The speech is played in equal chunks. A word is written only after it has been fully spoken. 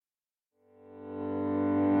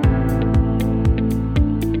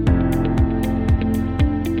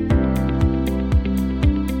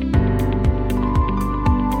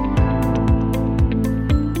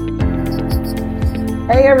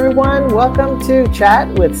everyone. Welcome to Chat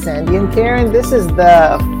with Sandy and Karen. This is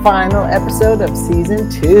the final episode of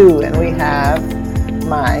season 2, and we have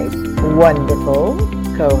my wonderful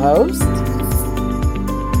co-host.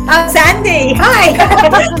 Sandy, hi.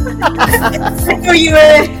 I thought you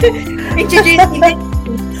were introducing me.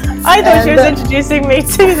 I thought she was introducing me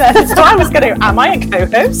too then, so I was going to, am I a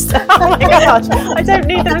co-host? Oh my gosh, I don't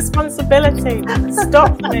need the responsibility.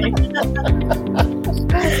 Stop me.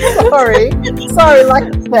 Sorry, like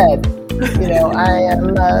I said, I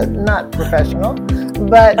am not professional,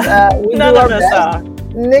 but we None do our of us best. are.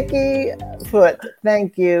 Nikki Foot,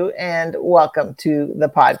 thank you, and welcome to the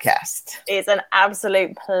podcast. It's an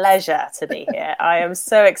absolute pleasure to be here. I am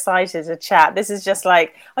so excited to chat. This is just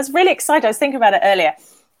like, I was really excited. I was thinking about it earlier.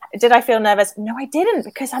 Did I feel nervous? No, I didn't,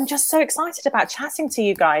 because I'm just so excited about chatting to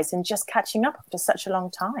you guys and just catching up after such a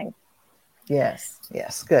long time. Yes,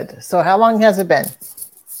 good. So how long has it been?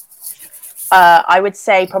 I would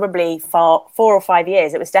say probably for 4 or 5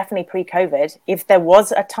 years. It was definitely pre-COVID. If there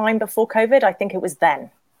was a time before COVID, I think it was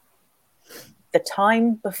then. The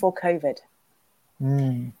time before COVID.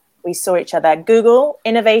 We saw each other. Google,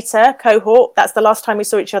 Innovator, Cohort. That's the last time we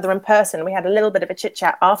saw each other in person. We had a little bit of a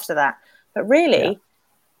chit-chat after that. But really,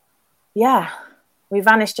 we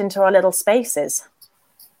vanished into our little spaces.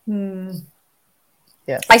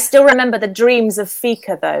 Yes. I still remember the dreams of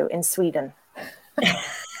fika, though, in Sweden.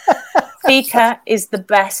 Fika is the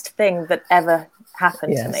best thing that ever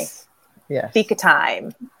happened to me. Yes. Fika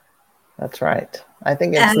time. That's right. I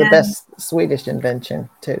think it's the best Swedish invention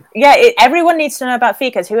too. Yeah, everyone needs to know about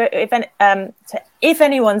fikas. If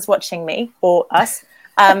anyone's watching me or us,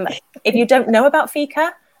 if you don't know about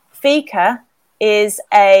fika is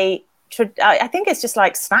I think it's just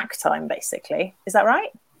like snack time, basically. Is that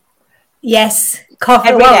right? Yes, coffee.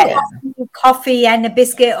 Every day. Coffee and a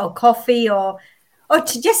biscuit, or coffee, or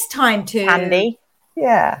to just time to Candy.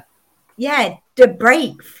 Yeah. Yeah, the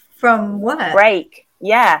break from work.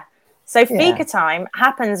 Yeah. So fika time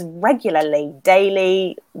happens regularly,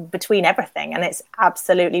 daily, between everything, and it's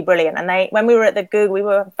absolutely brilliant. And when we were at the Google, we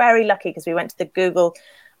were very lucky because we went to the Google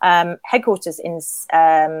headquarters in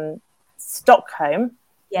Stockholm.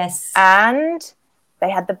 Yes. And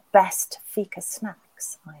they had the best fika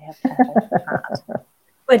snacks I have ever had.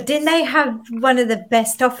 But didn't they have one of the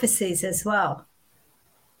best offices as well?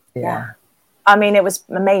 Yeah. I mean, it was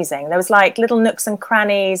amazing. There was like little nooks and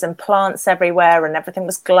crannies and plants everywhere, and everything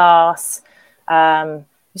was glass. It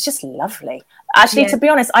was just lovely. Actually, to be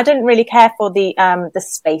honest, I didn't really care for the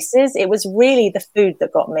spaces. It was really the food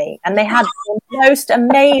that got me. And they had the most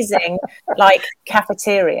amazing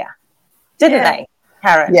cafeteria, didn't they,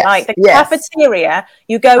 Karen? Yes. Cafeteria,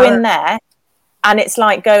 you go in there and it's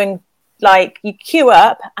like going, you queue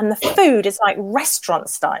up and the food is like restaurant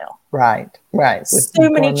style. Right. With so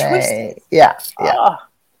many choices. Yeah. Oh.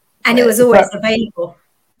 And it was always available.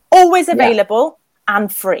 Always available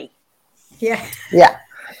and free. Yeah.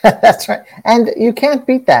 That's right. And you can't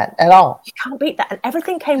beat that at all. You can't beat that. And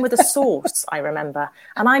everything came with a sauce, I remember.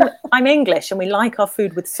 And I'm English and we like our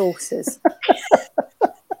food with sauces.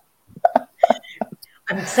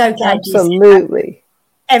 I'm so glad. Absolutely.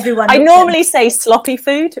 Everyone. I normally say sloppy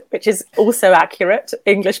food, which is also accurate.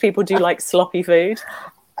 English people do like sloppy food.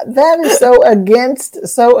 That is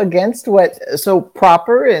so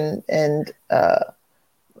proper and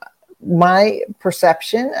my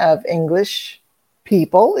perception of English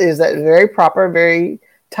people is that very proper, very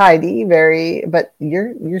tidy, but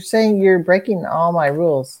you're saying you're breaking all my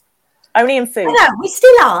rules. Only in food. No, we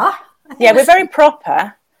still are. Yeah, we're very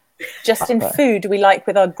proper. Just in food, we like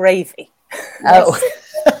with our gravy. Oh.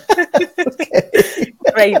 Okay.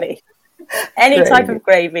 Gravy. Any type of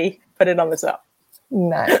gravy, put it on the top.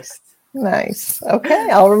 Nice. Okay,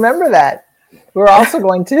 I'll remember that. We're also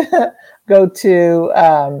going to go to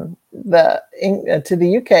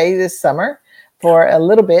the UK this summer for a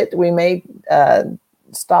little bit. We may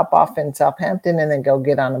stop off in Southampton and then go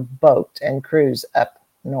get on a boat and cruise up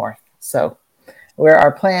north. So where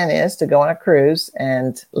our plan is to go on a cruise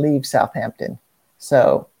and leave Southampton.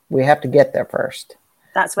 So we have to get there first.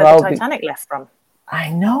 That's where the Titanic left from. I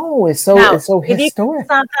know. It's so historic. If you go to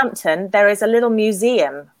Southampton, there is a little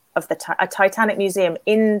museum of a Titanic museum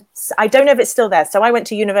I don't know if it's still there. So I went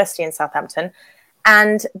to university in Southampton,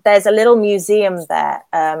 and there's a little museum there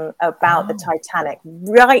about the Titanic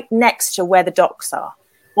right next to where the docks are,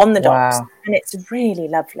 on the docks. Wow. And it's really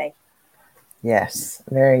lovely. Yes,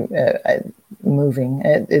 very moving.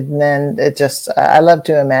 And then I love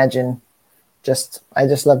to imagine. I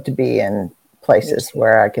just love to be in places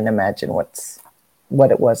where I can imagine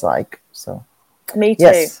what it was like. So, me too.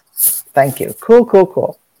 Yes, thank you.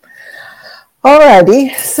 Cool.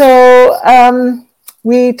 Alrighty. So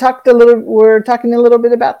we're talking a little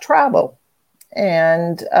bit about travel.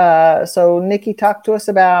 And so Nikki talked to us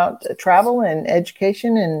about travel and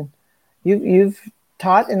education, and you've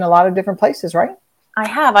taught in a lot of different places, right? I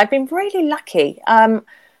have. I've been really lucky.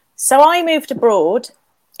 So I moved abroad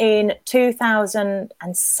in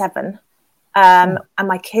 2007. And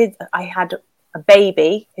my kid, I had a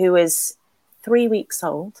baby who was 3 weeks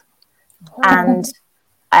old and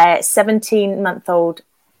a 17-month-old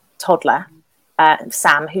toddler,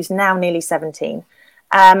 Sam, who's now nearly 17.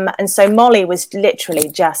 And so Molly was literally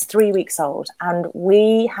just 3 weeks old. And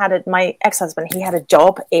my ex-husband, he had a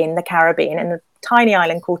job in the Caribbean, in a tiny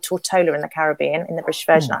island called Tortola in the Caribbean, in the British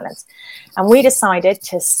Virgin Islands. And we decided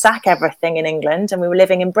to sack everything in England. And we were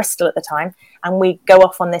living in Bristol at the time. And we go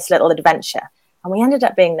off on this little adventure. And we ended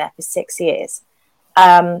up being there for 6 years.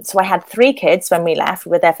 So I had 3 kids when we left. We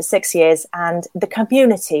were there for 6 years. And the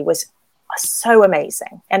community was so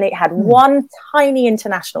amazing. And it had one tiny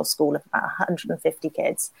international school of about 150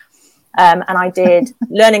 kids. And I did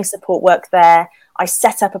learning support work there. I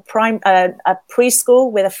set up a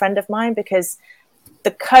preschool with a friend of mine, because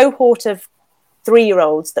the cohort of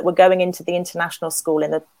 3-year-olds that were going into the international school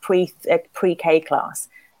in the pre-K class,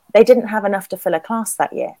 they didn't have enough to fill a class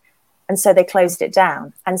that year. And so they closed it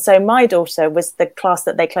down. And so my daughter was the class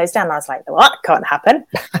that they closed down. I was like, well, that can't happen.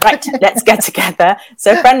 Right, let's get together.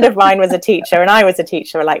 So a friend of mine was a teacher and I was a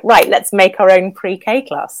teacher. We're like, right, let's make our own pre-K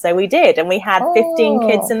class. So we did. And we had 15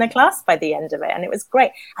 kids in the class by the end of it. And it was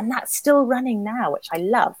great. And that's still running now, which I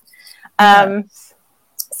love.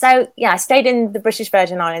 So, yeah, I stayed in the British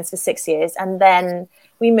Virgin Islands for 6 years. And then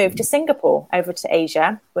we moved to Singapore, over to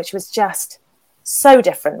Asia, which was just so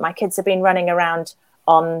different. My kids have been running around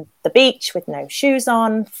on the beach with no shoes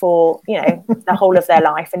on for, the whole of their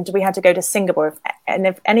life. And we had to go to Singapore. And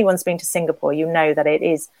if anyone's been to Singapore, you know that it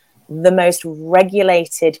is the most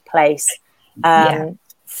regulated place,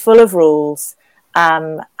 full of rules.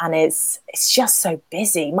 And it's just so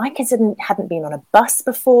busy. My kids hadn't been on a bus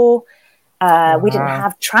before. We didn't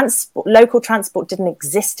have transport. Local transport didn't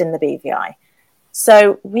exist in the BVI.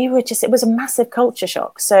 So it was a massive culture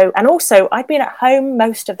shock. So, and also I'd been at home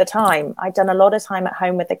most of the time. I'd done a lot of time at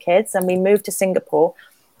home with the kids, and we moved to Singapore,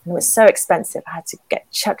 and it was so expensive. I had to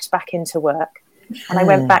get chucked back into work, and I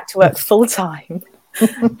went back to work full time.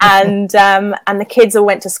 and the kids all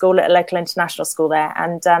went to school at a local international school there.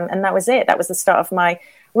 And that was it. That was the start of my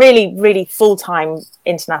really, really full-time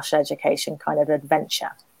international education kind of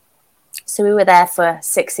adventure. So we were there for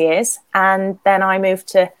 6 years, and then I moved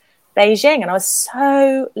to Beijing, and I was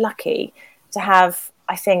so lucky to have,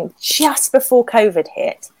 I think, just before COVID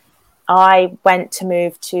hit, I went to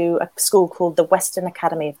move to a school called the Western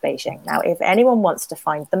Academy of Beijing. Now, if anyone wants to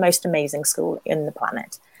find the most amazing school in the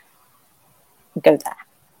planet, go there.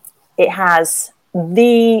 It has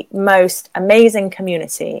the most amazing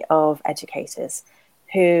community of educators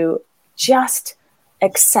who just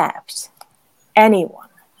accept anyone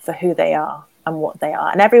for who they are and what they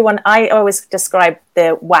are. And everyone, I always describe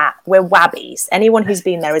we're wabbies. Anyone who's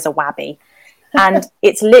been there is a wabby. And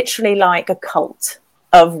it's literally like a cult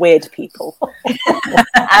of weird people.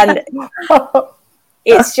 And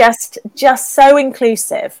it's just so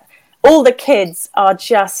inclusive. All the kids are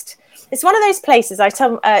it's one of those places I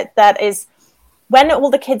tell that is when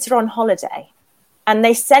all the kids are on holiday and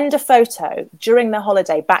they send a photo during the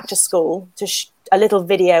holiday back to school to a little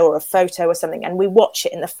video or a photo or something, and we watch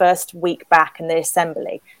it in the first week back in the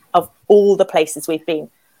assembly of all the places we've been.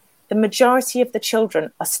 The majority of the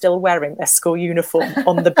children are still wearing their school uniform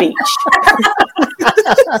on the beach.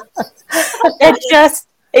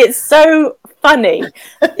 It's so funny.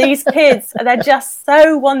 These kids, they're just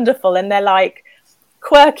so wonderful, and they're like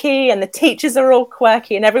quirky, and the teachers are all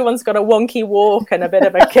quirky, and everyone's got a wonky walk and a bit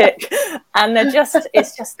of a kick. And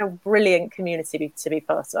it's just a brilliant community to be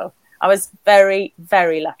part of. I was very,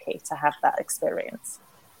 very lucky to have that experience.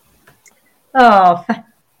 Oh,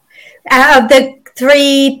 out of the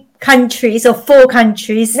 3 countries or 4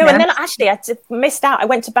 countries. No, and then actually I missed out. I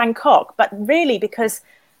went to Bangkok, but really because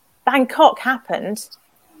Bangkok happened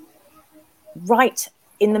right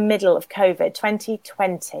in the middle of COVID,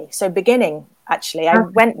 2020. So beginning, actually, I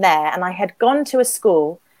went there, and I had gone to a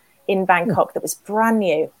school in Bangkok that was brand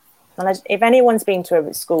new. And if anyone's been to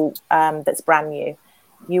a school that's brand new,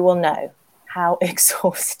 you will know how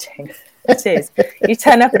exhausting it is. You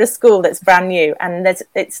turn up at a school that's brand new, and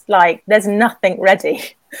there's nothing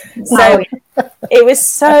ready. So it was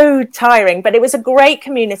so tiring, but it was a great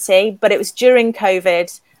community. But it was during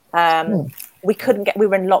COVID. We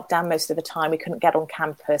were in lockdown most of the time. We couldn't get on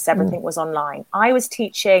campus. Everything was online. I was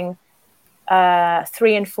teaching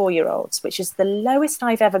 3 and 4 year olds, which is the lowest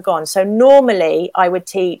I've ever gone. So normally I would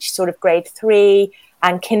teach sort of grade 3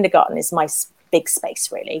 and kindergarten is my big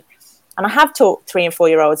space, really. And I have taught 3 and 4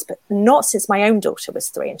 year olds, but not since my own daughter was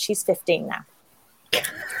 3, and she's 15 now.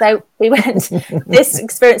 So we went this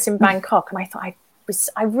experience in Bangkok, and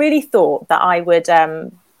I really thought that I would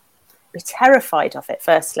be terrified of it,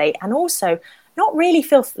 firstly, and also not really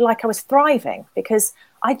feel like I was thriving, because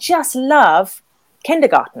I just love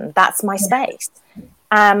kindergarten. That's my space.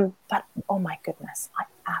 But oh my goodness, I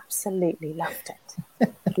absolutely loved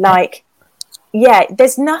it. Like, yeah,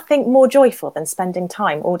 there's nothing more joyful than spending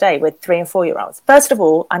time all day with 3 and 4 year olds. First of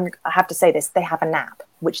all, I have to say this, they have a nap,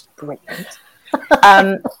 which is brilliant.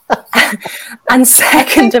 And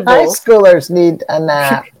second of all, high schoolers need a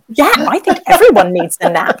nap. Yeah, I think everyone needs a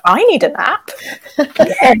nap. I need a nap.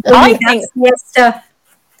 Yeah, I think stuff.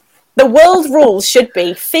 the world rules should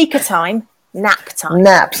be fika time, nap time.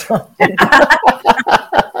 Naps.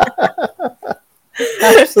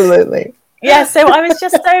 Absolutely. Yeah, so I was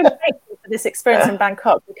just so grateful for this experience in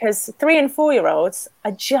Bangkok, because 3 and 4 year olds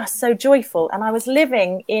are just so joyful. And I was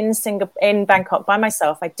living in Bangkok by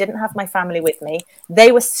myself. I didn't have my family with me.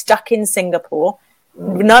 They were stuck in Singapore.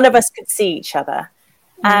 None of us could see each other.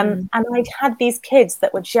 And I had these kids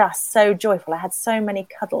that were just so joyful. I had so many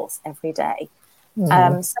cuddles every day.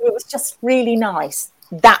 So it was just really nice,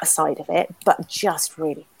 that side of it, but just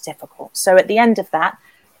really difficult. So at the end of that,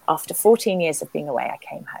 after 14 years of being away, I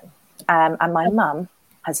came home. And my mum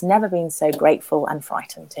has never been so grateful and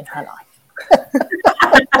frightened in her life.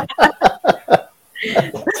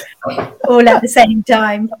 All at the same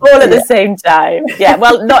time. All at the same time. Yeah.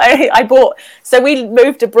 Well, not only so we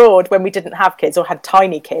moved abroad when we didn't have kids or had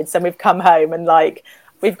tiny kids, and we've come home and like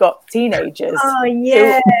we've got teenagers. Oh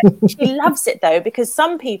yeah. She loves it though, because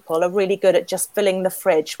some people are really good at just filling the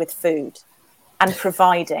fridge with food and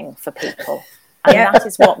providing for people. And that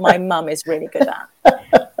is what my mum is really good at,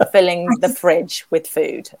 filling the fridge with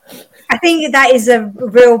food. I think that is a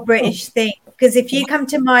real British thing, because if you come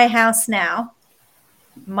to my house now,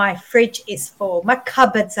 my fridge is full. My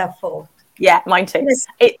cupboards are full. Yeah, mine too.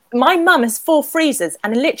 My mum has 4 freezers,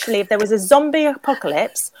 and literally if there was a zombie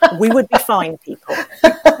apocalypse, we would be fine, people.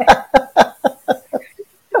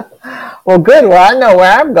 Well, good. Well, I know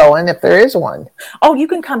where I'm going if there is one. Oh, you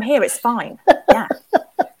can come here. It's fine. Yeah.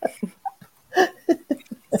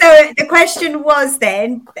 So the question was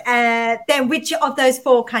then which of those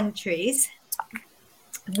 4 countries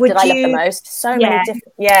did I love the most? So many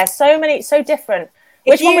different. Yeah, so different.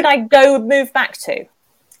 Which one would I move back to?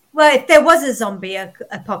 Well, if there was a zombie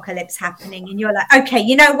apocalypse happening and you're like, okay,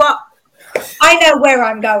 you know what? I know where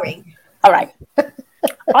I'm going. All right.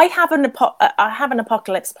 I have an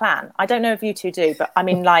apocalypse plan. I don't know if you two do, but I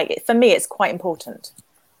mean, like, for me, it's quite important.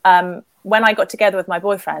 When I got together with my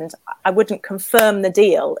boyfriend, I wouldn't confirm the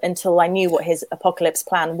deal until I knew what his apocalypse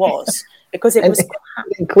plan was, because it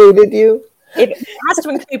included you. It has to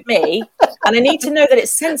include me, and I need to know that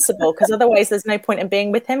it's sensible, because otherwise there's no point in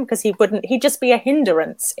being with him, because he'd just be a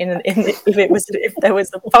hindrance if there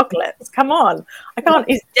was an apocalypse. Come on, I can't.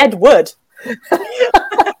 He's dead wood.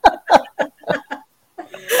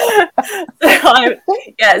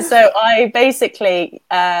 So I basically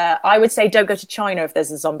I would say don't go to China if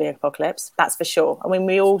there's a zombie apocalypse. That's for sure. I mean,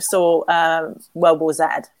 we all saw World War Z.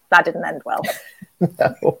 That didn't end well.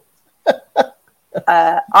 No.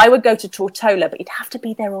 I would go to Tortola, but you'd have to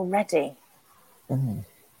be there already.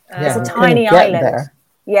 It's a tiny island. There.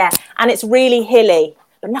 Yeah, and it's really hilly,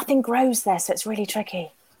 but nothing grows there, so it's really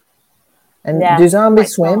tricky. And do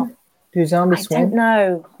zombies swim? Do zombies swim? I don't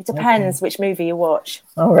know. It depends which movie you watch.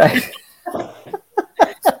 All right.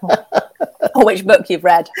 Or which book you've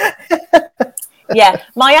read. Yeah,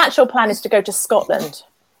 my actual plan is to go to Scotland.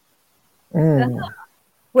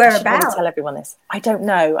 Whereabouts? I tell everyone this. I don't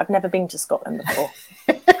know. I've never been to Scotland before.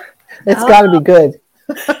 It's got to be good.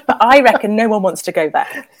 But I reckon no one wants to go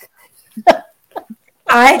there.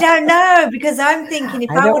 I don't know, because I'm thinking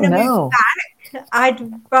if I want to move back, I'd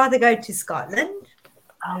rather go to Scotland.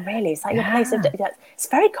 Oh, really? Is that your place of... It's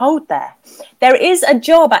very cold there. There is a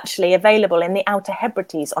job actually available in the Outer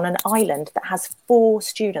Hebrides on an island that has 4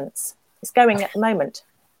 students. It's going at the moment.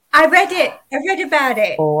 I read it. I read about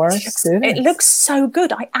it. 4 students. It looks so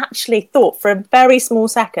good. I actually thought for a very small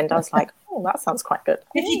second, I was like, oh, that sounds quite good.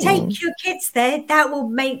 If you take your kids there, that will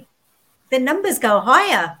make the numbers go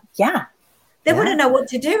higher. Yeah. They wouldn't know what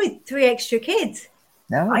to do with 3 extra kids.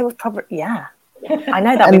 No. I would probably, I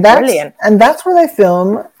know that would be brilliant. And that's where they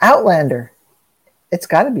film Outlander. It's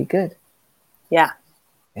got to be good. Yeah.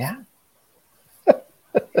 Yeah.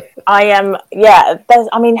 I am,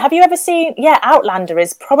 I mean, have you ever seen, Outlander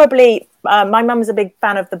is probably, my mum's a big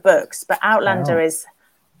fan of the books, but Outlander is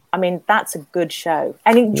I mean, that's a good show.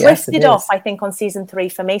 And it Yes, it drifted off, is. I think, on season 3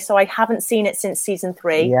 for me. So I haven't seen it since season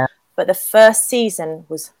 3. Yeah. But the first season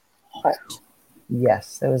was hot.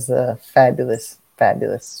 Yes, it was a fabulous,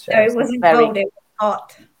 fabulous show. So it wasn't cold, it was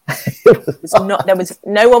hot. It was not, there was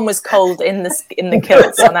no one was cold in the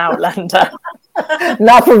kilts on Outlander.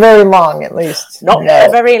 Not for very long, at least. Not No.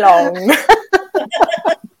 for very long.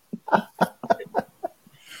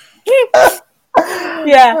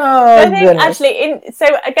 Yeah. Oh, I think goodness. actually, so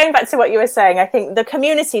going back to what you were saying, I think the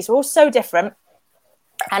communities are all so different.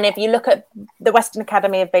 And if you look at the Western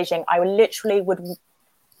Academy of Beijing, I would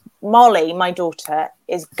Molly, my daughter,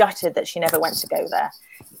 is gutted that she never went to go there.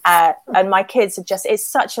 And my kids are it's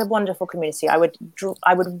such a wonderful community. I would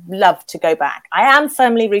love to go back. I am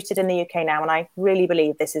firmly rooted in the UK now, and I really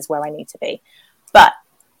believe this is where I need to be. But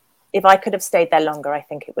if I could have stayed there longer, I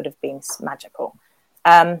think it would have been magical.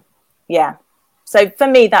 Yeah. So for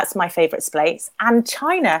me, that's my favorite place. And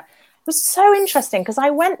China was so interesting because I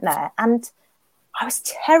went there and I was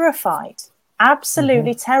terrified,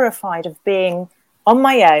 absolutely terrified of being on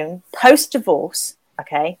my own post-divorce.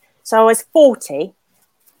 Okay. So I was 40.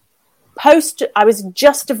 I was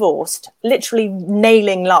just divorced, literally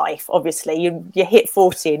nailing life. Obviously, you hit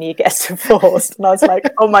 40 and you get divorced. And I was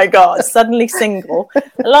like, oh my God, suddenly single.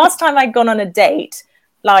 The last time I'd gone on a date,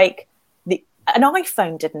 like an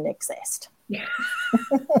iPhone didn't exist.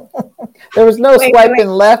 There was no swiping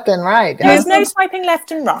left and right. There was no swiping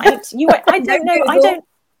left and right. I don't know.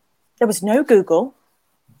 There was no Google.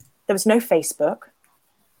 There was no Facebook.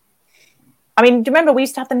 I mean, do you remember we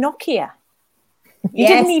used to have the Nokia? You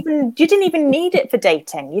didn't even need it for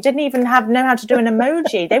dating. You didn't even know how to do an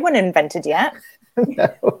emoji. They weren't invented yet.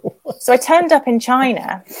 No. So I turned up in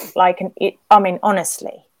China,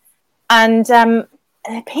 honestly, and the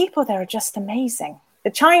people there are just amazing.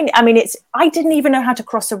 I didn't even know how to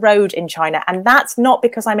cross a road in China, and that's not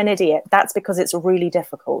because I'm an idiot. That's because it's really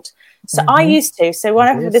difficult. So I used to. So when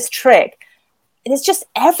I have this trick, it's just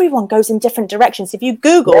everyone goes in different directions. If you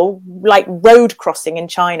Google like road crossing in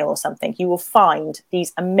China or something, you will find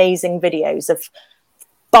these amazing videos of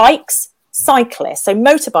bikes, cyclists, so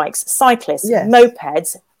motorbikes, cyclists,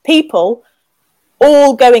 mopeds, people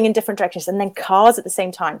all going in different directions, and then cars at the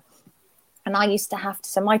same time. And I used to have to,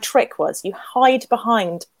 so my trick was you hide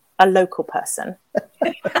behind a local person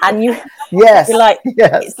and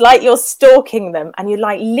it's like you're stalking them, and you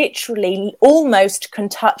like literally almost can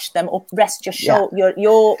touch them or rest your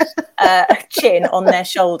chin on their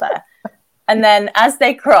shoulder. And then as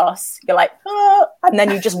they cross, you're like, oh, and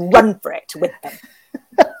then you just run for it with them.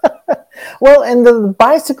 Well, and the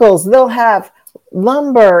bicycles, they'll have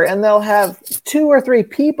lumber and they'll have 2 or 3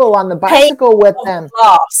 people on the bicycle with them.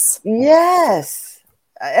 Glass. Yes.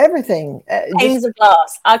 Everything. Panes of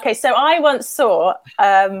glass. Okay, so I once saw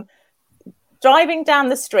driving down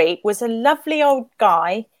the street was a lovely old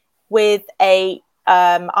guy with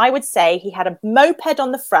I would say he had a moped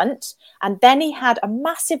on the front, and then he had a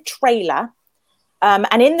massive trailer,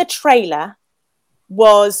 and in the trailer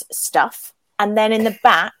was stuff, and then in the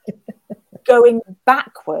back going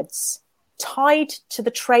backwards, tied to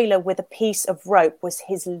the trailer with a piece of rope, was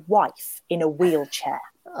his wife in a wheelchair.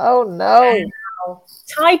 Oh no.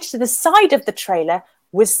 Tied to the side of the trailer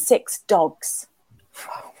was 6 dogs.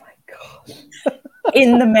 Oh my God.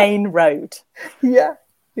 In the main road. Yeah.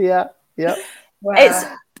 Wow. It's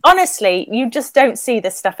honestly, you just don't see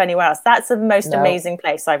this stuff anywhere else. That's the most amazing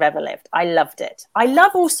place I've ever lived. I loved it. I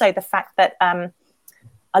love also the fact that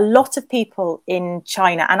a lot of people in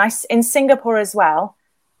China, and in Singapore as well,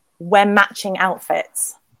 wear matching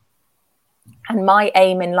outfits. And my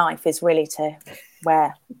aim in life is really to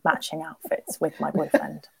wear matching outfits with my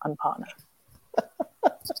boyfriend and partner.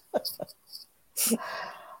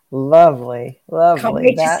 Lovely. Can't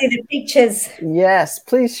wait to see the pictures. Yes,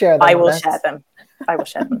 please share them. I will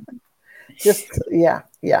share them. Just yeah.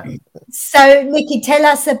 So Nikki, tell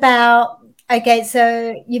us about, okay,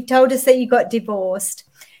 so you've told us that you got divorced,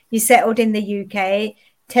 you settled in the UK.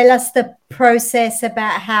 Tell us the process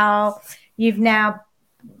about how you've now,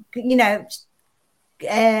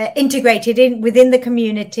 integrated within the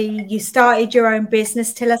community. You started your own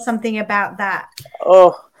business. Tell us something about that.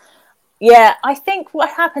 Oh, yeah. I think what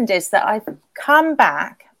happened is that I've come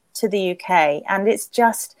back to the UK, and it's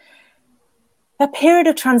just a period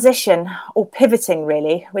of transition, or pivoting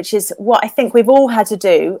really, which is what I think we've all had to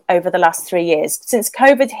do over the last 3 years. Since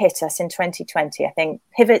COVID hit us in 2020, I think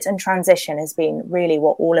pivot and transition has been really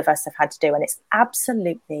what all of us have had to do, and it's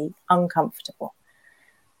absolutely uncomfortable.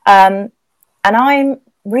 And I'm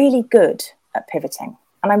really good at pivoting,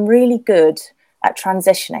 and I'm really good at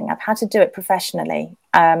transitioning. I've had to do it professionally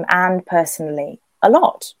and personally a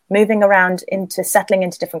lot. Moving around settling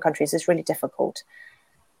into different countries is really difficult.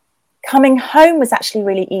 Coming home was actually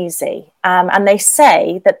really easy. And they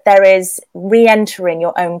say that there is re-entering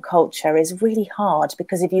your own culture is really hard,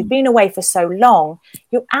 because if you've been away for so long,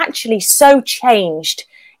 you're actually so changed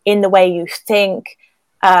in the way you think,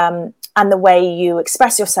 and the way you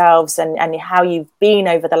express yourselves, and how you've been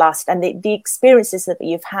over the last, and the experiences that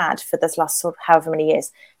you've had for this last sort of however many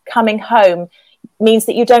years. Coming home means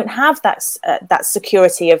that you don't have that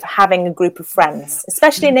security of having a group of friends,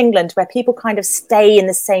 especially in England, where people kind of stay in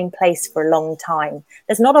the same place for a long time.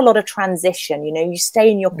 There's not a lot of transition, you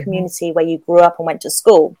stay in your community where you grew up and went to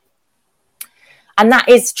school. And that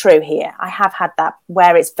is true here. I have had that,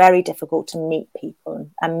 where it's very difficult to meet people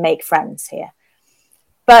and make friends here.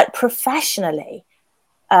 But professionally,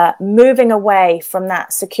 moving away from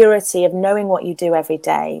that security of knowing what you do every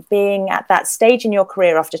day, being at that stage in your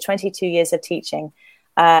career after 22 years of teaching,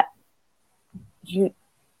 I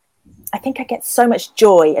think I get so much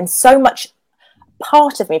joy and so much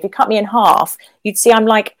part of me. If you cut me in half, you'd see I'm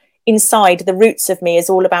like inside, the roots of me is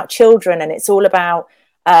all about children, and it's all about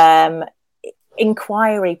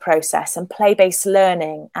inquiry process and play-based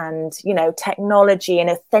learning, and technology and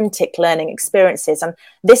authentic learning experiences. And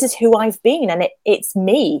this is who I've been, and it's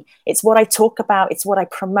me. It's what I talk about, it's what I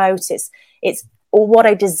promote, it's or what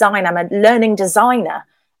I design. I'm a learning designer,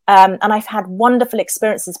 and I've had wonderful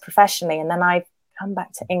experiences professionally. And then I've come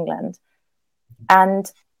back to England, and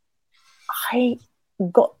I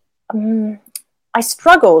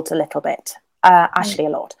struggled a little bit, actually a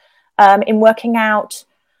lot, in working out,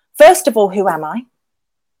 first of all, who am I?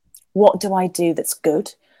 What do I do that's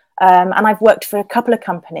good? And I've worked for a couple of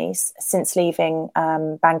companies since leaving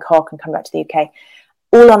Bangkok and coming back to the UK,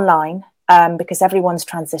 all online, because everyone's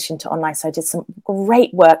transitioned to online. So I did some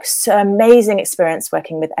great work, so amazing experience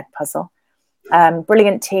working with Edpuzzle,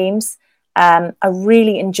 brilliant teams. I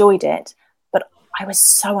really enjoyed it, but I was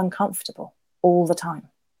so uncomfortable all the time.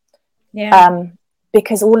 Yeah.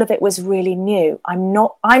 Because all of it was really new.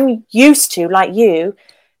 I'm used to, like you,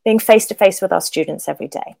 being face-to-face with our students every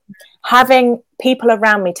day, having people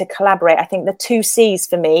around me to collaborate. I think the 2 C's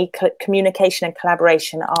for me, communication and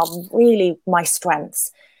collaboration, are really my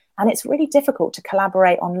strengths. And it's really difficult to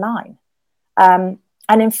collaborate online. And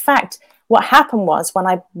in fact, what happened was, when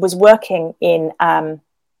I was working in Edpuzzle,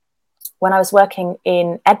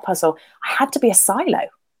 I had to be a silo,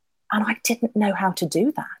 and I didn't know how to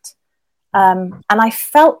do that. And I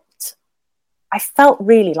felt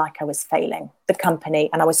really like I was failing the company,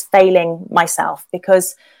 and I was failing myself,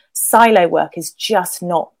 because silo work is just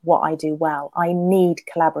not what I do well. I need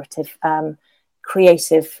collaborative,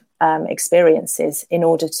 creative experiences in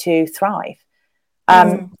order to thrive.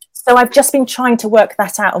 So I've just been trying to work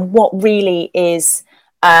that out, and what really is,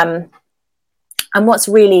 and what's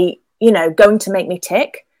really, going to make me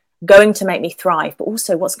tick, going to make me thrive, but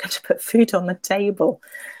also what's going to put food on the table.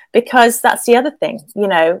 Because that's the other thing,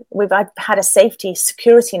 I've had a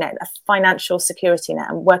security net, a financial security net,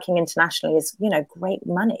 and working internationally is, great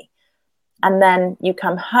money. And then you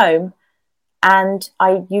come home, and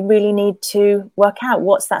you really need to work out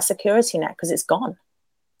what's that security net, because it's gone.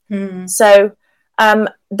 So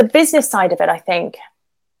the business side of it, I think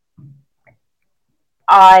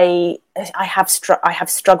I have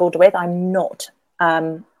struggled with. I'm not,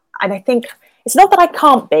 and I think it's not that I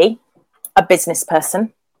can't be a business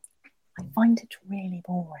person. I find it really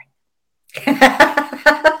boring.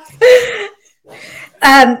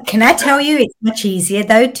 Can I tell you, it's much easier,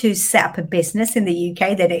 though, to set up a business in the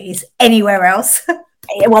UK than it is anywhere else.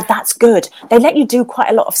 Well, that's good. They let you do quite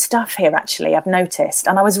a lot of stuff here, actually, I've noticed.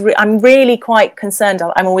 And I'm really quite concerned.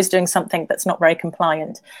 I'm always doing something that's not very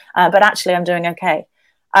compliant. But actually, I'm doing okay.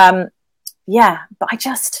 But I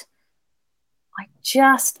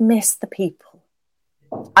just miss the people.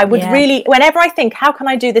 I would really, whenever I think, how can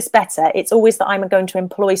I do this better? It's always that I'm going to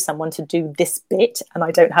employ someone to do this bit, and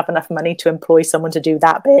I don't have enough money to employ someone to do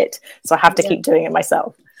that bit. So I have to keep doing it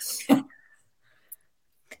myself.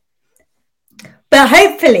 But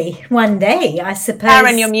hopefully one day, I suppose.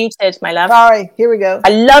 Karen, you're muted, my love. Sorry, here we go. I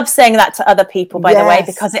love saying that to other people, by the way,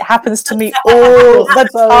 because it happens to me all the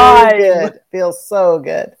time. Good. Feels so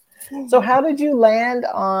good. So how did you land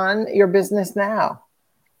on your business now?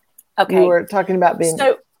 Okay. You were talking about being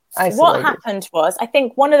isolated. What happened was, I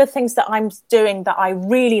think one of the things that I'm doing that I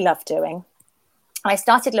really love doing, I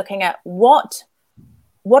started looking at what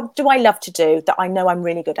do I love to do that I know I'm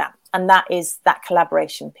really good at? And that is that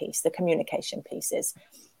collaboration piece, the communication pieces.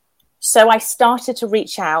 So I started to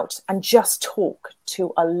reach out and just talk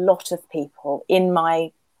to a lot of people in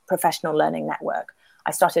my professional learning network.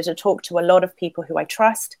 I started to talk to a lot of people who I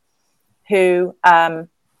trust, who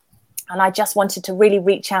And I just wanted to really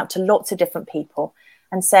reach out to lots of different people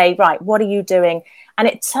and say, right, what are you doing?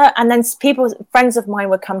 And then friends of mine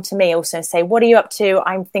would come to me also and say, what are you up to?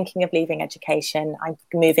 I'm thinking of leaving education. I'm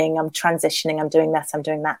moving, I'm transitioning, I'm doing this, I'm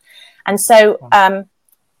doing that. And so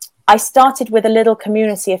I started with a little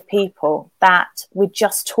community of people that would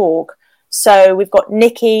just talk. So we've got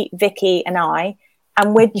Nikki, Vicky and I,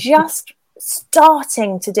 and we're just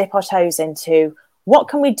starting to dip our toes into what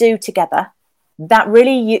can we do together that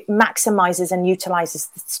really maximizes and utilizes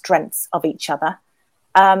the strengths of each other.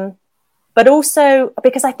 But also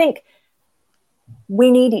because I think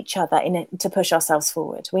we need each other to push ourselves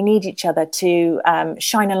forward. We need each other to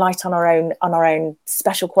shine a light on our own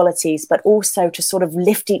special qualities, but also to sort of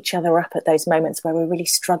lift each other up at those moments where we're really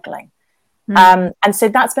struggling. And so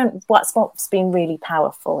that's been what's been really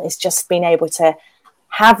powerful, is just being able to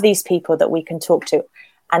have these people that we can talk to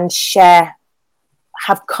and share,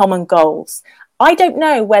 have common goals. I don't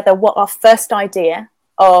know whether what our first idea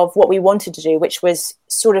of what we wanted to do, which was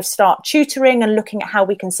sort of start tutoring and looking at how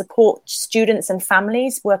we can support students and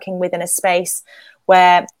families working within a space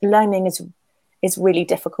where learning is really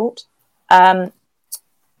difficult, and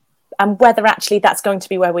whether actually that's going to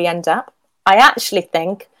be where we end up. I actually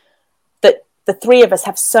think that the three of us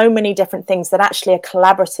have so many different things that actually are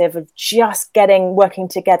collaborative, of just working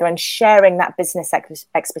together and sharing that business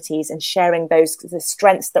expertise and sharing the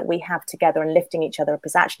strengths that we have together and lifting each other up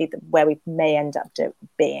is actually where we may end up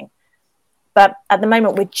being. But at the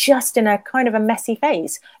moment, we're just in a kind of a messy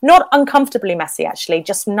phase, not uncomfortably messy, actually,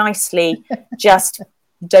 just nicely, just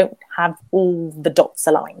don't have all the dots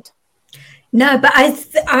aligned. No, but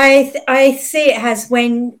I see it as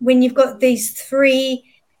when you've got these three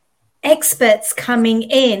experts coming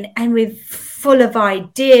in and we're full of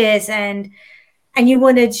ideas and you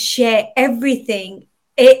want to share everything,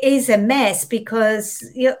 it is a mess, because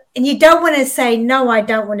you don't want to say, no, I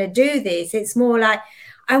don't want to do this. It's more like,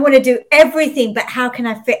 I want to do everything, but how can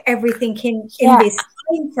I fit everything in this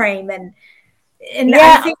time frame? And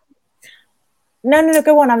I think no,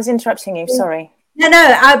 go on. I was interrupting you. Sorry. No,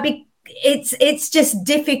 it's just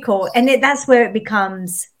difficult, and that's where it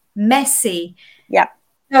becomes messy. Yeah.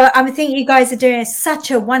 So I think you guys are doing such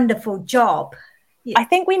a wonderful job. I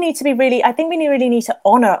think we need to really need to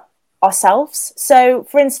honor ourselves. So,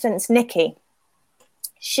 for instance, Nikki,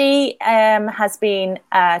 she has been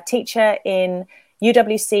a teacher in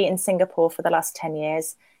UWC in Singapore for the last 10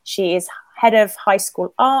 years. She is head of high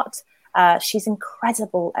school art. She's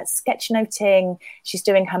incredible at sketchnoting. She's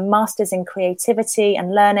doing her master's in creativity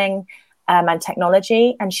and learning and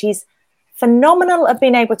technology. And she's phenomenal at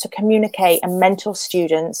being able to communicate and mentor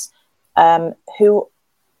students who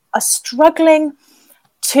are struggling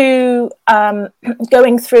to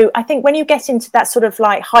going through. I think when you get into that sort of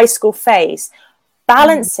like high school phase,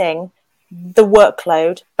 balancing the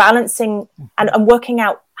workload, balancing and working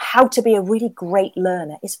out how to be a really great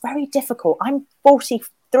learner is very difficult. I'm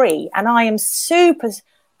 43 and I am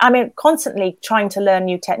constantly trying to learn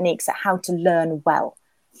new techniques at how to learn well.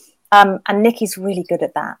 And Nikki's really good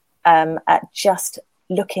at that, at just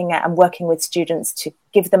looking at and working with students to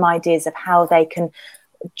give them ideas of how they can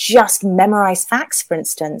just memorize facts, for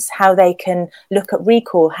instance, how they can look at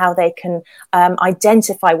recall, how they can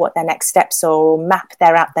identify what their next steps are or map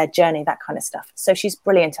their journey, that kind of stuff. So she's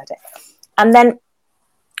brilliant at it. And then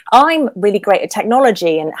I'm really great at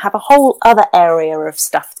technology and have a whole other area of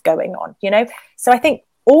stuff going on, So I think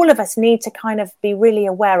all of us need to kind of be really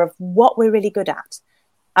aware of what we're really good at,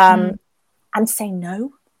 and say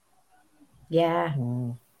no. Yeah.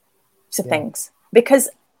 To things. Because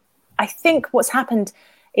I think what's happened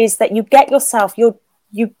is that you get yourself, you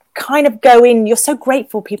kind of go in, you're so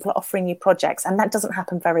grateful people are offering you projects, and that doesn't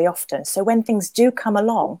happen very often. So when things do come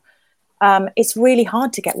along, it's really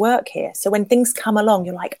hard to get work here. So when things come along,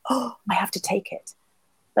 you're like, oh, I have to take it.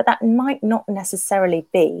 But that might not necessarily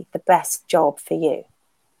be the best job for you.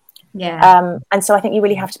 Yeah. And so I think you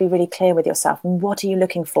really have to be really clear with yourself. What are you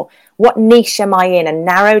looking for? What niche am I in? And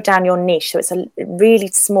narrow down your niche so it's really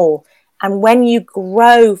small. And when you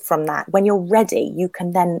grow from that, when you're ready, you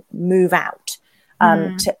can then move out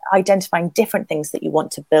to identifying different things that you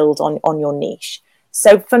want to build on your niche.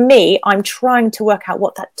 So for me, I'm trying to work out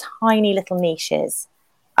what that tiny little niche is,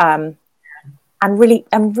 and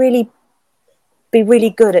really be really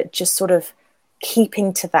good at just sort of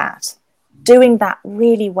keeping to that, doing that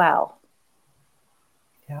really well.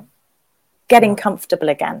 Yeah. Getting comfortable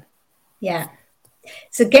again. Yeah.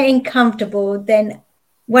 So getting comfortable, then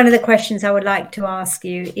one of the questions I would like to ask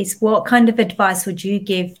you is, what kind of advice would you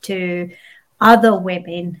give to other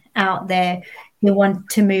women out there who want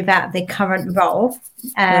to move out of their current role,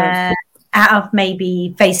 out of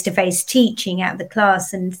maybe face-to-face teaching, out of the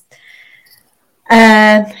class, and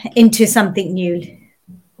into something new?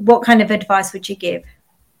 What kind of advice would you give?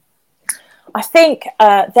 I think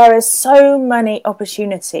there are so many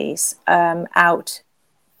opportunities out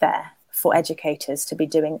there for educators to be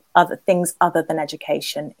doing other things other than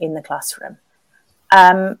education in the classroom.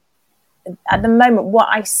 At the moment, what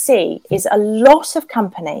I see is a lot of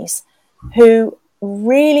companies who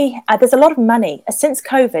really, there's a lot of money. Since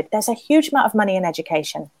COVID, there's a huge amount of money in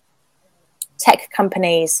education. Tech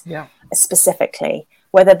companies specifically,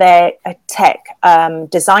 whether they're a tech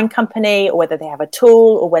design company or whether they have a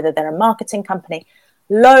tool or whether they're a marketing company,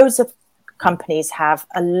 loads of companies have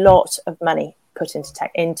a lot of money put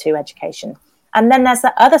into education. And then there's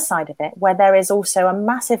the other side of it where there is also a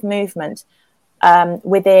massive movement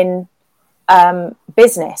within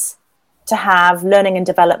business to have learning and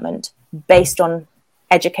development based on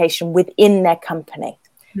education within their company.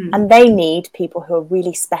 And they need people who are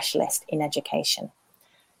really specialist in education.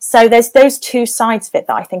 So there's those two sides of it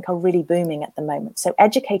that I think are really booming at the moment. So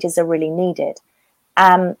educators are really needed.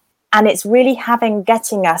 And it's really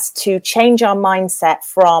getting us to change our mindset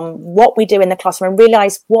from what we do in the classroom and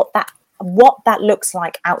realize what that looks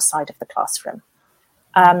like outside of the classroom.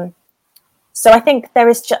 So I think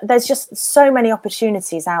there's just so many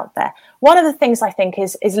opportunities out there. One of the things I think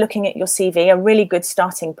is looking at your CV. A really good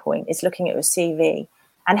starting point is looking at your CV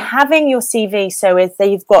and having your CV so that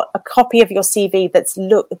you've got a copy of your CV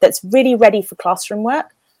that's really ready for classroom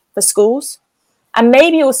work for schools, and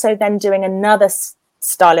maybe also then doing another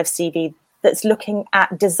style of CV that's looking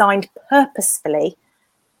at designed purposefully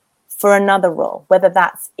for another role, whether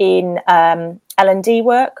that's in L&D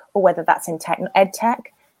work or whether that's in ed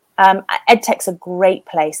tech. EdTech's a great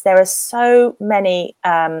place. There are so many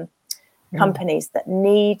companies that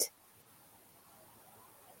need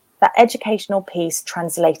that educational piece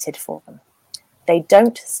translated for them. They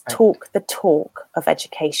don't talk the talk of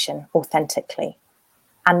education authentically,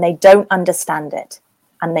 and they don't understand it.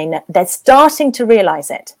 And they're starting to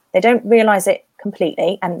realize it. They don't realize it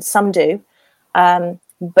completely, and some do.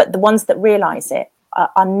 But the ones that realize it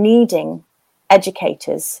are needing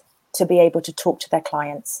educators to be able to talk to their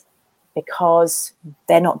clients because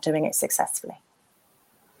they're not doing it successfully.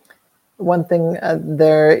 One thing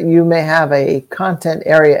there, you may have a content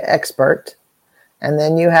area expert, and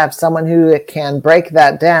then you have someone who can break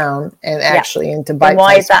that down and actually into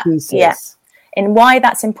bite-sized pieces. Yeah. And why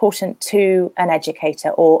that's important to an educator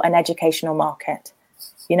or an educational market,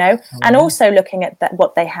 and also looking at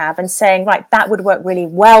what they have and saying, right, that would work really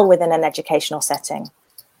well within an educational setting.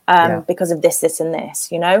 Because of this, and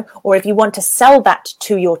this, or if you want to sell that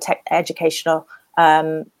to your educational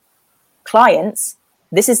clients,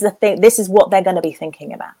 this is the thing. This is what they're going to be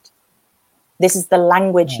thinking about. This is the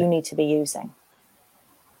language you need to be using.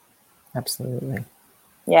 Absolutely.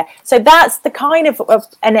 Yeah. So that's the kind of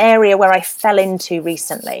an area where I fell into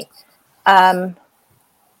recently,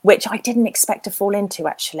 which I didn't expect to fall into,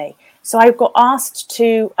 actually. So I got asked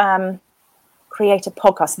to create a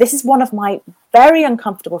podcast. This is one of my very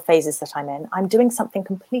uncomfortable phases that I'm in. I'm doing something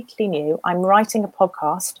completely new. I'm writing a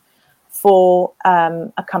podcast for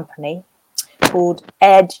a company called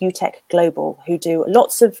EdUtech Global, who do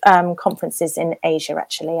lots of conferences in Asia,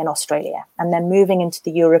 actually, and Australia. And they're moving into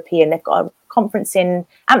the European. They've got a conference in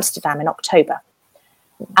Amsterdam in October.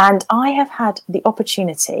 And I have had the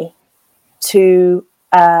opportunity to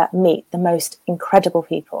meet the most incredible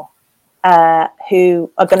people who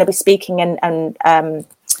are going to be speaking and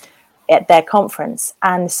at their conference.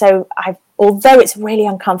 And so although it's really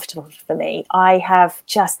uncomfortable for me,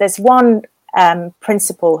 there's one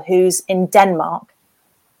principal who's in Denmark,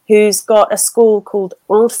 who's got a school called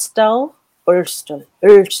Ulstal.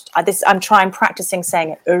 I'm practicing saying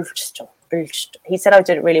it. Ulstal. He said I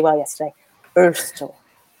did it really well yesterday. Ulstal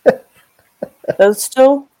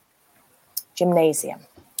Gymnasium.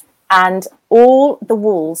 And all the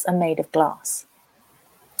walls are made of glass.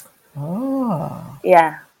 Oh.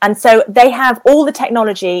 Yeah. And so they have all the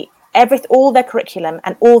technology, all their curriculum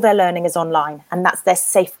and all their learning is online. And that's their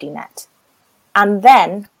safety net. And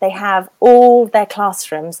then they have all their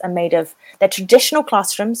classrooms are made of their traditional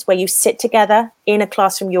classrooms where you sit together in a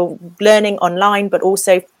classroom, you're learning online, but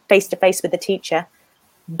also face to face with the teacher.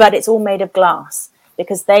 But it's all made of glass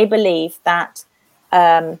because they believe that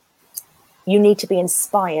you need to be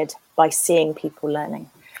inspired by seeing people learning.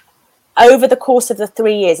 Over the course of the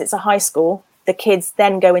 3 years, it's a high school, the kids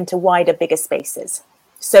then go into wider, bigger spaces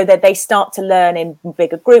so that they start to learn in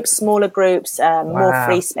bigger groups, smaller groups, more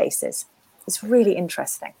free spaces. It's really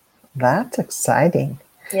interesting. That's exciting.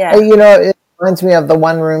 Yeah. It reminds me of the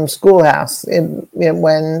one-room schoolhouse.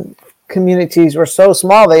 When communities were so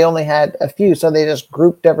small, they only had a few, so they just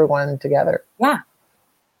grouped everyone together. Yeah,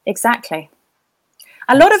 exactly.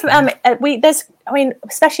 A lot of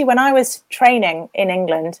especially when I was training in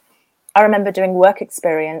England, I remember doing work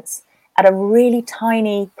experience at a really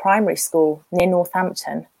tiny primary school near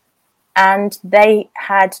Northampton, and they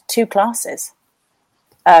had 2 classes,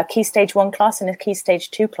 a Key Stage 1 class and a Key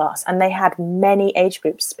Stage 2 class, and they had many age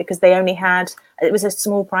groups because it was a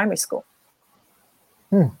small primary school.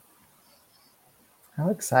 How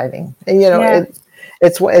exciting! And,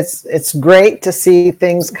 it's great to see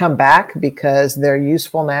things come back because they're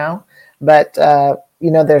useful now, but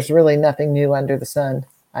there's really nothing new under the sun.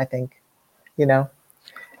 I think,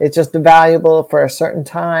 it's just valuable for a certain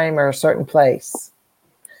time or a certain place.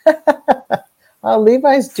 Oh,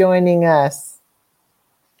 Levi's joining us.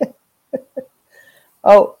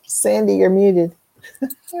 Oh, Sandy, you're muted.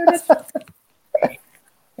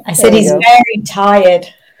 I said he's very tired.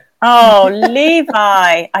 Oh,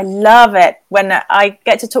 Levi, I love it when I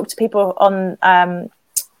get to talk to people on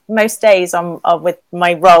most days with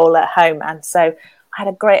my role at home. And so I had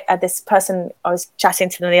a great, this person, I was chatting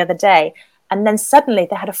to them the other day, and then suddenly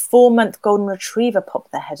they had a 4-month golden retriever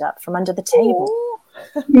pop their head up from under the table.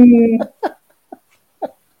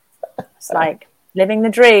 It's like living the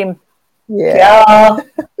dream. Yeah.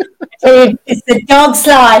 It's the dog's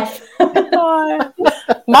life.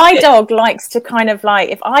 My dog likes to kind of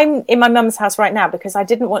if I'm in my mum's house right now, because I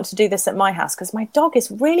didn't want to do this at my house, because my dog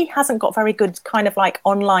really hasn't got very good kind of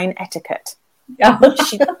online etiquette.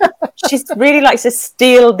 She really likes to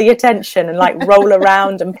steal the attention and roll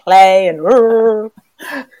around and play and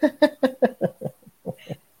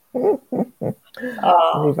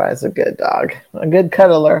Levi's a good dog, a good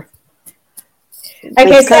cuddler. Okay,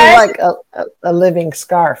 it's kind of like a living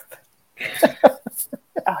scarf.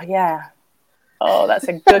 Oh yeah. Oh, that's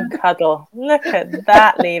a good cuddle. Look at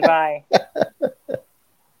that, Levi.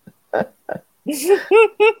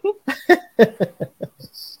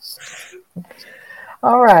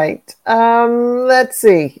 All right. Let's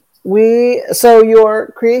see. So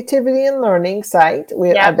your creativity and learning site,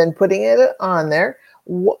 I've been putting it on there.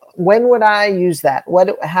 When would I use that?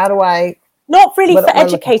 How do I? Not really for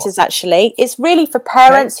educators, actually. It's really for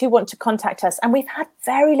parents who want to contact us. And we've had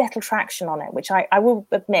very little traction on it, which I will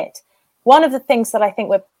admit. One of the things that I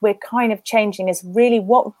think we're kind of changing is really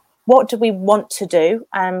what do we want to do?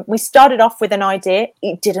 We started off with an idea.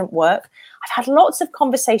 It didn't work. I've had lots of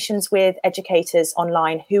conversations with educators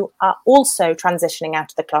online who are also transitioning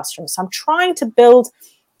out of the classroom. So I'm trying to build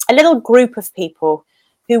a little group of people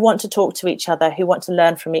who want to talk to each other, who want to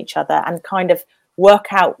learn from each other and kind of work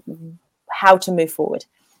out how to move forward.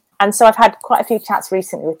 And so I've had quite a few chats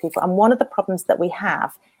recently with people. And one of the problems that we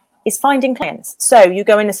have is finding clients. So you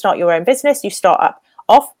go in and start your own business, you start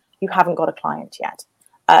off, you haven't got a client yet.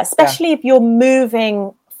 Especially if you're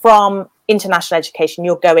moving from international education,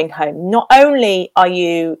 you're going home. Not only are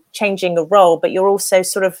you changing a role, but you're also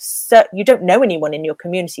you don't know anyone in your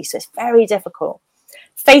community. So it's very difficult.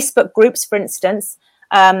 Facebook groups, for instance,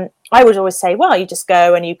 I would always say, well, you just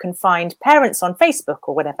go and you can find parents on Facebook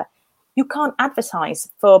or whatever. You can't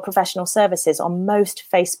advertise for professional services on most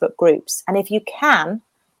Facebook groups. And if you can,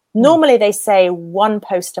 normally they say 1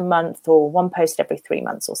 post a month or 1 post every 3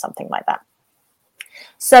 months or something like that.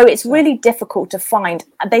 So it's really difficult to find.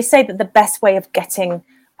 They say that the best way of getting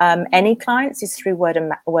any clients is through word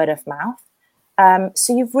of mouth.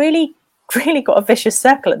 So you've really got a vicious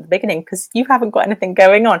circle at the beginning because you haven't got anything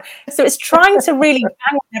going on. So it's trying to really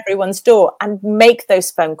bang on everyone's door and make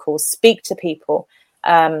those phone calls, speak to people,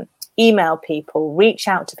 email people, reach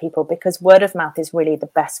out to people, because word of mouth is really the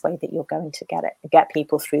best way that you're going to get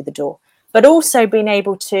people through the door. But also being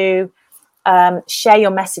able to share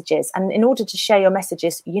your messages. And in order to share your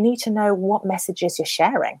messages, you need to know what messages you're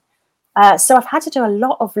sharing. So I've had to do a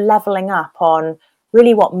lot of leveling up on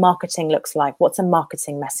really what marketing looks like. What's a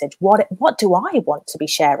marketing message? What do I want to be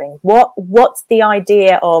sharing? What's the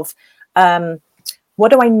idea of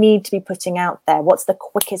what do I need to be putting out there? What's the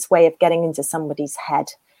quickest way of getting into somebody's head?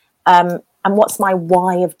 And what's my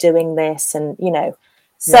why of doing this? And,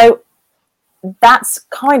 so that's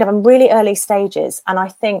kind of, I'm really early stages. And I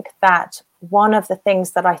think that one of the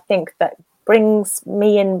things that I think that brings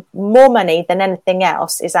me in more money than anything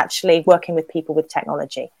else is actually working with people with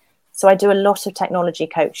technology. So I do a lot of technology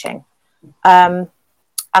coaching. And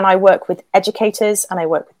I work with educators, and I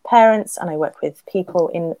work with parents, and I work with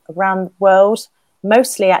people around the world,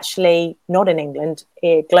 mostly actually not in England,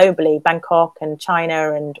 globally, Bangkok and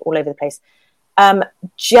China and all over the place,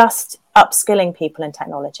 just upskilling people in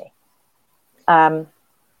technology.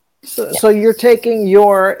 So you're taking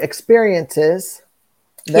your experiences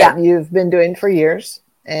that you've been doing for years,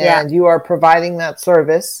 and you are providing that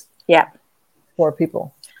service for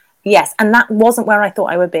people. Yes, and that wasn't where I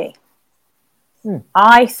thought I would be.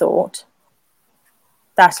 I thought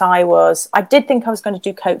that I did think I was going to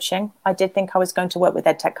do coaching. I did think I was going to work with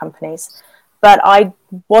EdTech companies, but I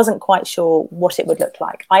wasn't quite sure what it would look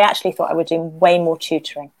like. I actually thought I would do way more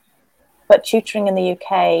tutoring. But tutoring in the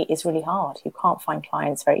UK is really hard. You can't find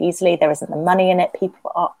clients very easily. There isn't the money in it.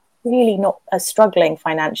 People are really not struggling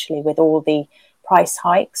financially with all the price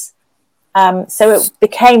hikes. So it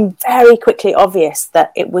became very quickly obvious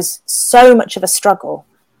that it was so much of a struggle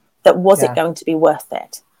that was it going to be worth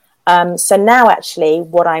it? So now actually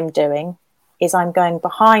what I'm doing is I'm going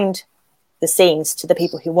behind the scenes to the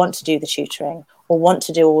people who want to do the tutoring or want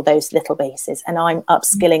to do all those little bases, and I'm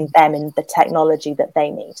upskilling them in the technology that they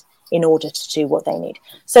need in order to do what they need.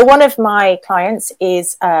 So one of my clients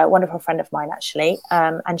is a wonderful friend of mine, actually,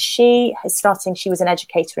 and she was an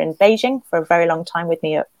educator in Beijing for a very long time with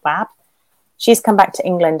me at WAB. She's come back to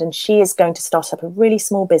England and she is going to start up a really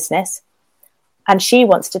small business, and she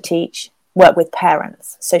wants to work with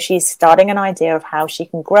parents. So she's starting an idea of how she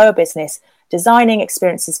can grow a business, designing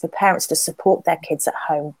experiences for parents to support their kids at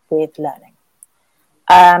home with learning.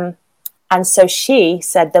 And so she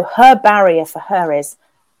said that her barrier for her is,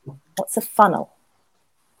 what's a funnel?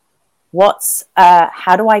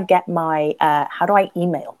 How do I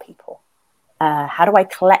email people? How do I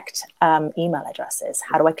collect email addresses?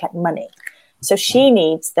 How do I collect money? So she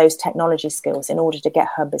needs those technology skills in order to get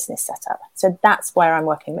her business set up. So that's where I'm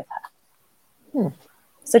working with her.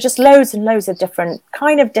 So just loads and loads of different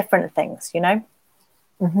things, you know.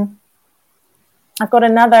 I've got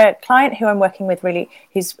another client who I'm working with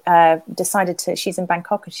who's she's in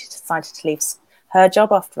Bangkok, and she's decided to leave her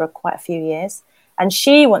job after quite a few years. And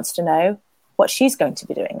she wants to know what she's going to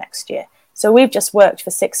be doing next year. So we've just worked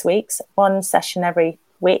for 6 weeks, one session a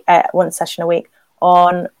week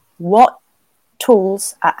on what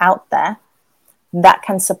tools are out there that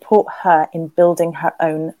can support her in building her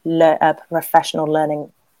own professional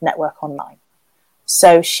learning network online.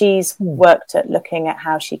 So she's worked at looking at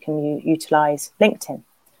how she can utilize LinkedIn,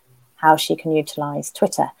 how she can utilize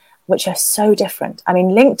Twitter, which are so different. I mean,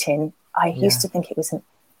 LinkedIn, I used to think it was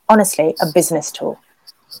honestly a business tool,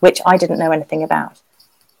 which I didn't know anything about.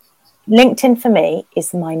 LinkedIn for me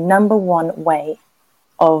is my number one way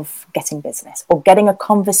of getting business or getting a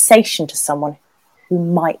conversation to someone who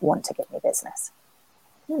might want to give me business.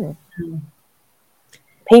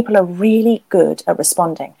 People are really good at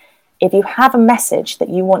responding. If you have a message that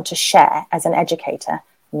you want to share as an educator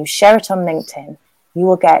and you share it on LinkedIn, you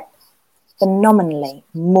will get phenomenally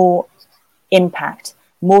more impact,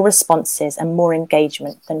 more responses and more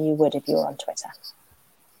engagement than you would if you were on Twitter.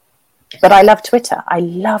 But I love Twitter. I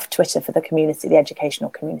love Twitter for the community, the educational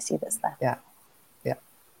community that's there. Yeah.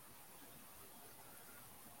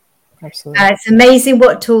 Absolutely. It's amazing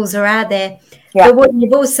what tools are out there. Yeah. But what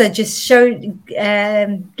you've also just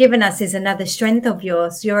given us is another strength of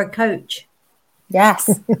yours. You're a coach. Yes,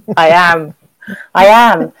 I am.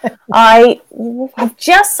 I have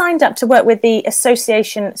just signed up to work with the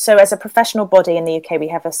association. So as a professional body in the UK, we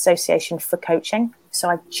have Association for Coaching. So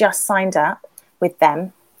I've just signed up with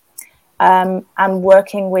them. I'm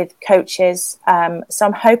working with coaches. So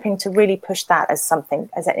I'm hoping to really push that as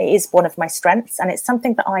it is one of my strengths. And it's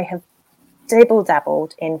something that I have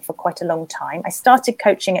dabbled in for quite a long time. I started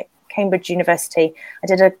coaching at Cambridge University. I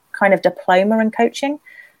did a kind of diploma in coaching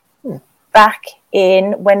back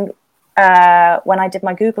in when I did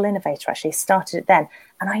my Google Innovator, actually started it then.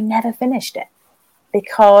 And I never finished it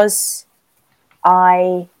because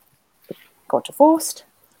I got divorced.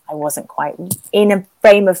 I wasn't quite in a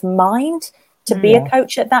frame of mind to be a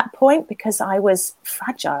coach at that point because I was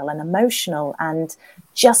fragile and emotional and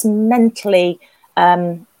just mentally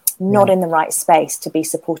not in the right space to be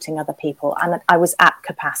supporting other people. And I was at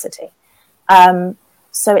capacity.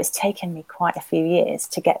 So it's taken me quite a few years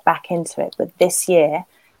to get back into it. But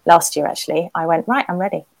last year actually, I went, right, I'm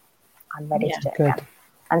ready. I'm ready to do it again.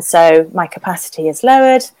 And so my capacity is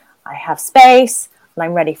lowered. I have space and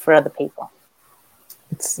I'm ready for other people.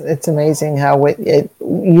 It's amazing how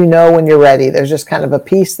when you're ready. There's just kind of a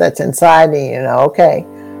piece that's inside and okay.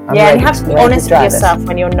 I'm ready. And you have to be honest with yourself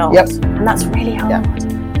when you're not. Yep. And that's really hard.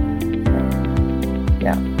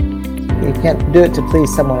 Yeah. You can't do it to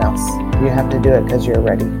please someone else. You have to do it because you're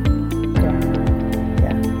ready. Yeah,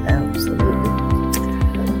 absolutely.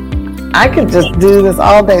 I could just do this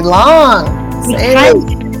all day long.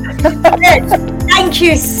 Thank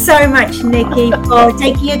you so much, Nikki, for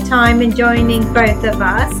taking your time and joining both of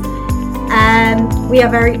us. We are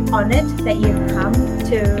very honoured that you've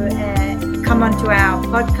come onto our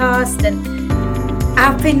podcast and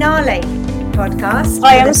our finale podcast.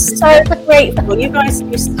 I am so grateful. You guys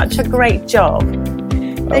do such a great job.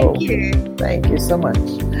 Thank you. Thank you so much.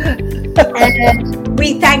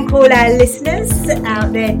 We thank all our listeners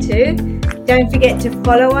out there too. Don't forget to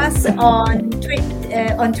follow us on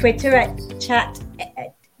Twitter at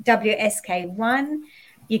chatwsk1.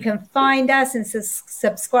 You can find us and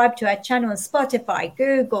subscribe to our channel on Spotify,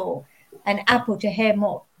 Google, and Apple to hear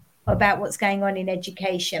more about what's going on in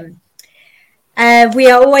education. We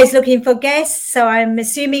are always looking for guests, so I'm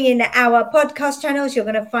assuming in our podcast channels you're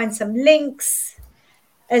going to find some links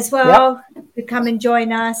as well to come and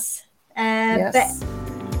join us. Yes. But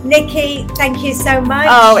Nikki, thank you so much.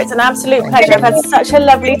 Oh, it's an absolute pleasure. I've had such a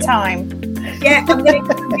lovely time. Yeah, I'm going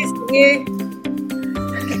to visit you.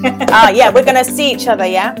 Yeah, we're going to see each other,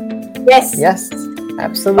 yeah? Yes. Yes,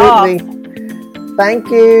 absolutely. Thank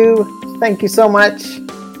you. Thank you so much.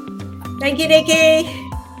 Thank you, Nikki.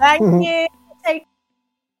 Thank you.